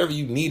shorts, whatever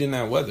you need in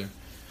that weather.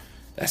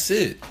 That's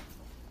it.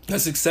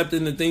 That's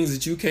accepting the things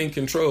that you can't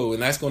control,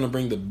 and that's going to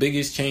bring the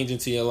biggest change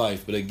into your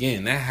life. But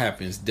again, that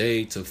happens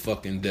day to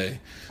fucking day.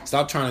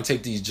 Stop trying to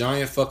take these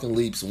giant fucking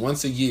leaps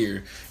once a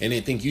year and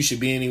then think you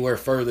should be anywhere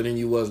further than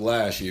you was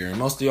last year. And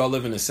most of y'all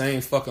living the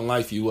same fucking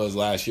life you was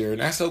last year,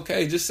 and that's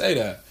okay. Just say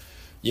that.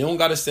 You don't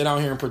got to sit out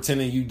here and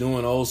pretending you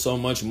doing so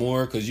much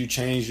more because you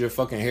changed your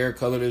fucking hair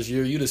color this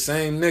year. You the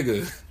same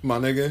nigga, my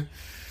nigga.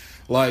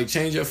 Like,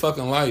 change your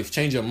fucking life.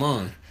 Change your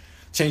mind.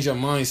 Change your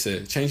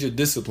mindset. Change your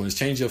disciplines.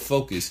 Change your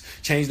focus.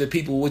 Change the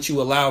people, what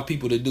you allow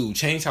people to do.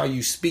 Change how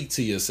you speak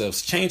to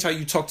yourself. Change how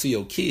you talk to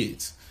your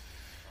kids.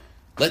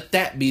 Let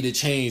that be the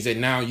change that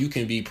now you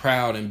can be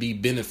proud and be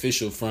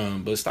beneficial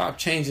from. But stop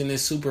changing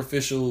this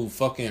superficial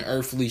fucking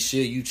earthly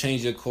shit. You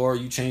change your car,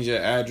 you change your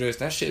address.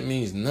 That shit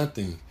means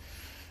nothing.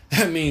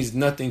 That means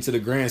nothing to the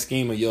grand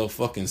scheme of your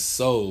fucking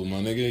soul, my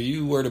nigga.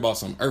 You worried about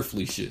some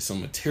earthly shit,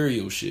 some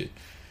material shit.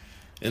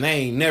 And they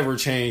ain't never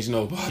changed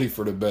nobody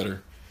for the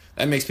better.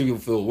 That makes people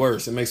feel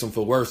worse. It makes them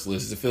feel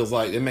worthless.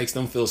 It makes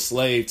them feel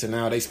slave to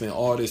now they spend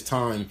all this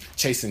time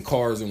chasing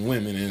cars and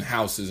women and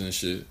houses and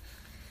shit.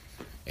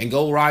 And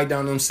go ride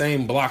down them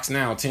same blocks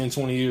now, 10,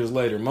 20 years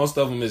later. Most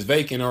of them is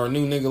vacant or a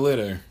new nigga live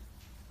there.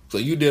 So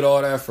you did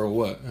all that for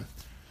what?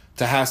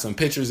 To have some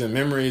pictures and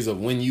memories of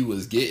when you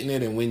was getting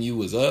it and when you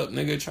was up.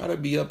 Nigga, try to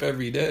be up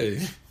every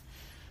day.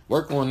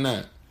 Work on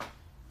that.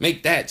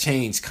 Make that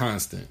change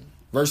constant.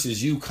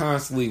 Versus you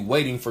constantly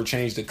waiting for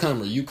change to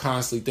come. Or you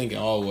constantly thinking,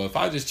 oh, well, if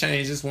I just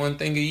change this one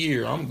thing a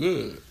year, I'm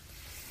good.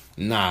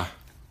 Nah.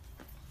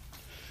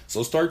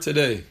 So start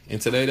today.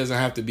 And today doesn't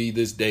have to be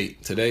this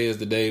date. Today is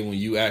the day when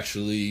you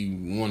actually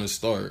want to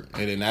start.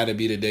 And then that'll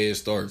be the day it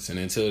starts. And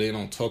until they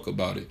don't talk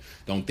about it,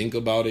 don't think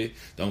about it,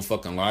 don't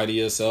fucking lie to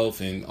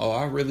yourself. And, oh,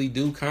 I really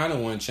do kind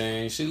of want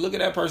change. See, look at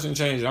that person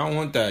change. I don't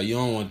want that. You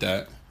don't want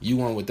that. You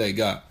want what they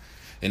got.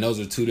 And those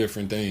are two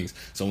different things.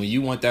 So when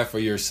you want that for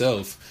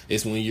yourself,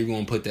 it's when you're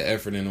going to put the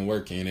effort and the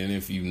work in. And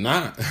if you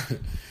not...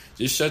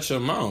 just shut your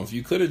mouth.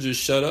 You could have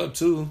just shut up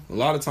too. A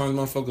lot of times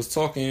motherfuckers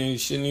talking and you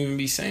shouldn't even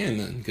be saying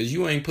nothing because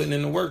you ain't putting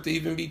in the work to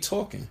even be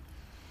talking.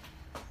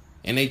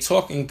 And they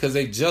talking because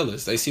they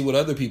jealous. They see what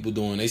other people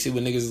doing. They see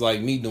what niggas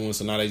like me doing,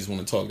 so now they just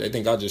want to talk. They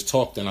think I just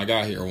talked and I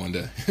got here one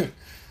day.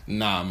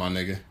 Nah, my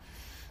nigga.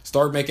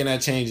 Start making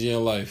that change in your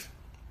life.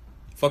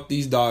 Fuck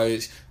these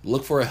diets.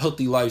 Look for a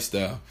healthy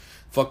lifestyle.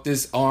 Fuck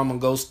this, oh, I'm gonna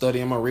go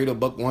study, I'm gonna read a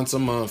book once a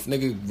month.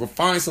 Nigga,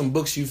 find some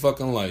books you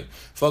fucking like.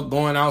 Fuck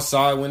going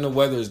outside when the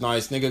weather's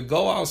nice. Nigga,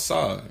 go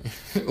outside.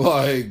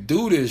 Like,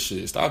 do this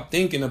shit. Stop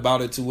thinking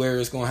about it to where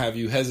it's gonna have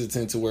you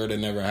hesitant to where it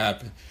never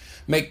happened.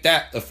 Make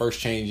that the first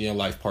change in your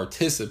life.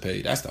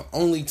 Participate. That's the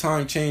only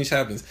time change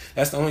happens.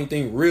 That's the only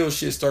thing real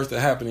shit starts to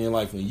happen in your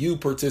life, when you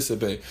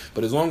participate.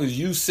 But as long as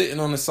you sitting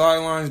on the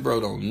sidelines,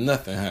 bro, don't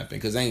nothing happen.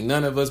 Because ain't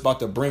none of us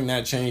about to bring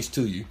that change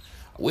to you.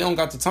 We don't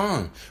got the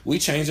time. We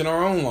changing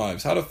our own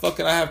lives. How the fuck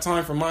could I have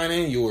time for mine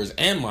and yours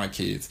and my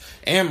kids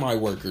and my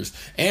workers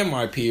and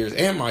my peers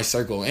and my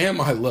circle and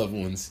my loved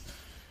ones?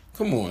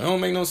 Come on, it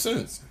don't make no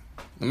sense.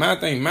 The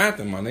math ain't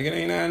mathing, my nigga. It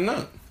ain't adding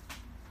up.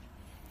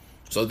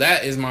 So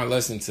that is my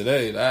lesson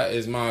today. That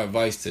is my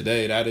advice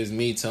today. That is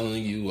me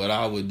telling you what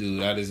I would do.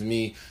 That is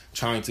me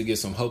trying to get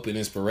some hope and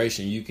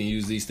inspiration. You can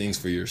use these things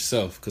for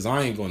yourself, because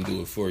I ain't going to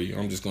do it for you.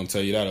 I'm just going to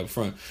tell you that up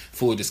front.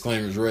 Full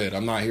disclaimers read.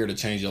 I'm not here to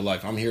change your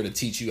life. I'm here to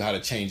teach you how to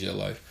change your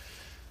life.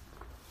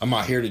 I'm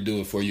not here to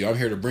do it for you. I'm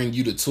here to bring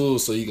you the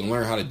tools so you can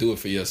learn how to do it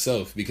for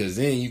yourself, because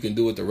then you can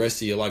do it the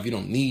rest of your life. You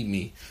don't need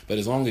me. But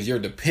as long as you're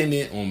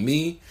dependent on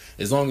me,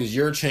 as long as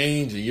your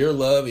change and your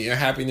love and your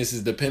happiness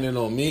is dependent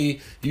on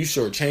me, you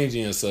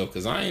shortchanging yourself,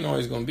 because I ain't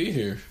always going to be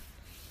here.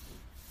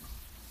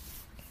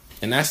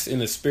 And that's in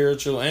the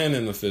spiritual and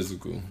in the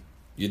physical.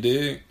 You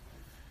dig?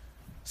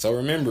 So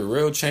remember,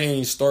 real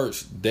change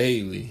starts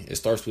daily. It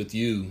starts with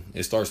you.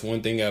 It starts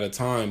one thing at a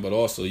time, but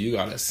also you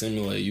got to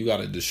assimilate. You got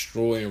to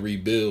destroy and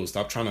rebuild.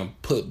 Stop trying to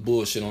put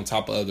bullshit on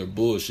top of other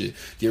bullshit.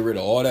 Get rid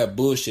of all that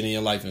bullshit in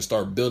your life and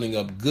start building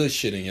up good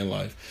shit in your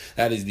life.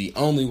 That is the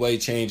only way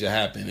change will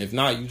happen. If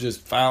not, you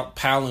just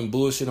piling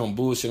bullshit on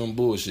bullshit on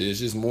bullshit. It's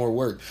just more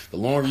work. The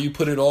longer you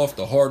put it off,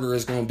 the harder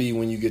it's going to be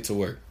when you get to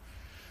work.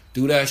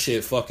 Do that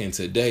shit fucking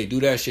today. Do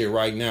that shit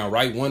right now.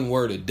 Write one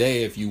word a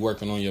day if you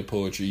working on your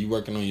poetry. You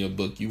working on your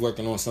book. You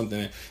working on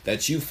something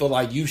that you feel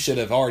like you should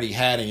have already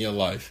had in your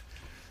life.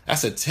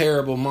 That's a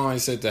terrible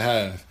mindset to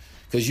have,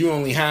 because you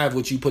only have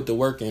what you put the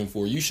work in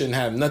for. You shouldn't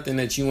have nothing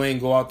that you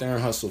ain't go out there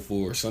and hustle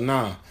for. So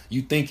nah,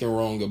 you thinking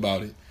wrong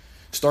about it.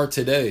 Start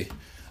today.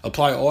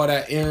 Apply all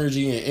that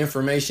energy and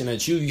information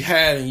that you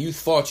had and you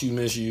thought you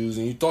misused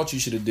and you thought you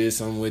should have did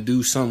something with.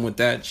 Do something with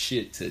that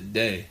shit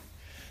today.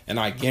 And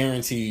I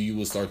guarantee you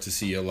will start to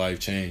see your life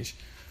change.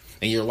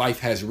 And your life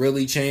has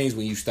really changed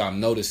when you stop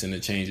noticing the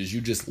changes. You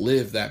just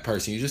live that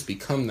person. You just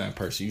become that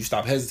person. You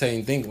stop hesitating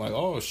and think like,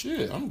 oh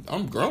shit,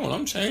 I'm growing,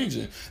 I'm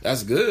changing.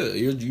 That's good.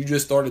 You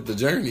just started the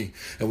journey.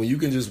 And when you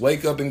can just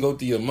wake up and go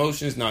through your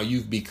emotions, now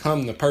you've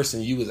become the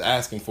person you was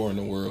asking for in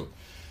the world.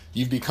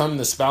 You've become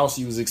the spouse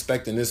you was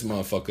expecting this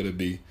motherfucker to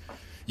be.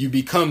 You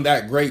become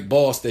that great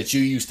boss that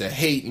you used to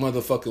hate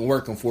motherfucking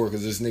working for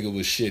because this nigga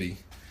was shitty.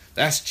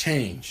 That's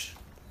change.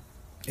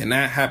 And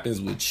that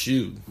happens with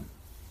you.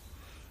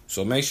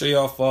 So make sure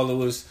y'all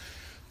follow us.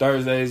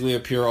 Thursdays, we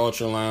at Pure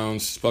Ultra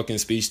Lounge, fucking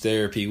speech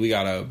therapy. We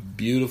got a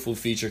beautiful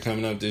feature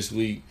coming up this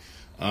week.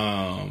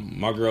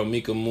 My girl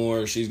Mika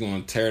Moore, she's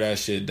going to tear that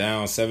shit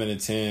down. 7 to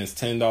 10. It's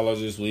 $10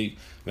 this week.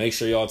 Make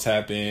sure y'all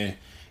tap in.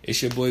 It's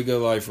your boy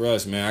Good Life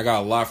Russ, man. I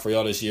got a lot for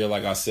y'all this year.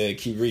 Like I said,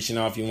 keep reaching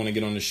out if you want to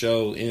get on the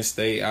show. In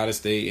state, out of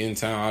state, in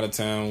town, out of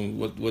town,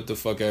 what the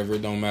fuck ever.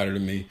 It don't matter to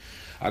me.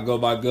 I go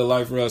by Good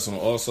Life Russ on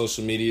all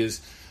social medias.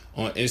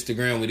 On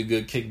Instagram, we the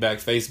Good Kickback.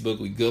 Facebook,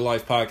 we Good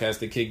Life Podcast,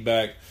 the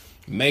Kickback.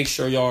 Make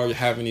sure y'all are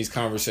having these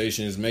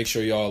conversations. Make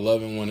sure y'all are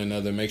loving one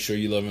another. Make sure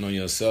you loving on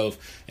yourself.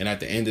 And at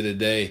the end of the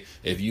day,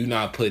 if you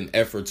not putting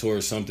effort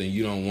towards something,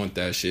 you don't want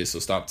that shit. So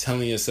stop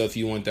telling yourself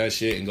you want that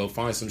shit and go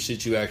find some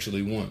shit you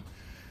actually want.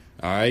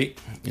 All right?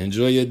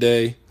 Enjoy your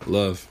day.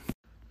 Love.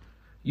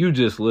 You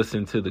just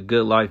listened to the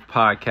Good Life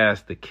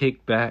Podcast, The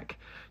Kickback.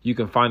 You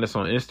can find us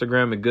on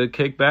Instagram at Good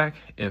Kickback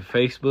and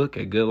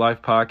Facebook at Good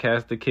Life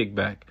Podcast, The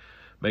Kickback.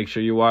 Make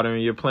sure you're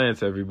watering your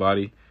plants,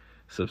 everybody.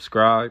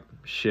 Subscribe,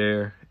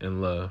 share,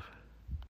 and love.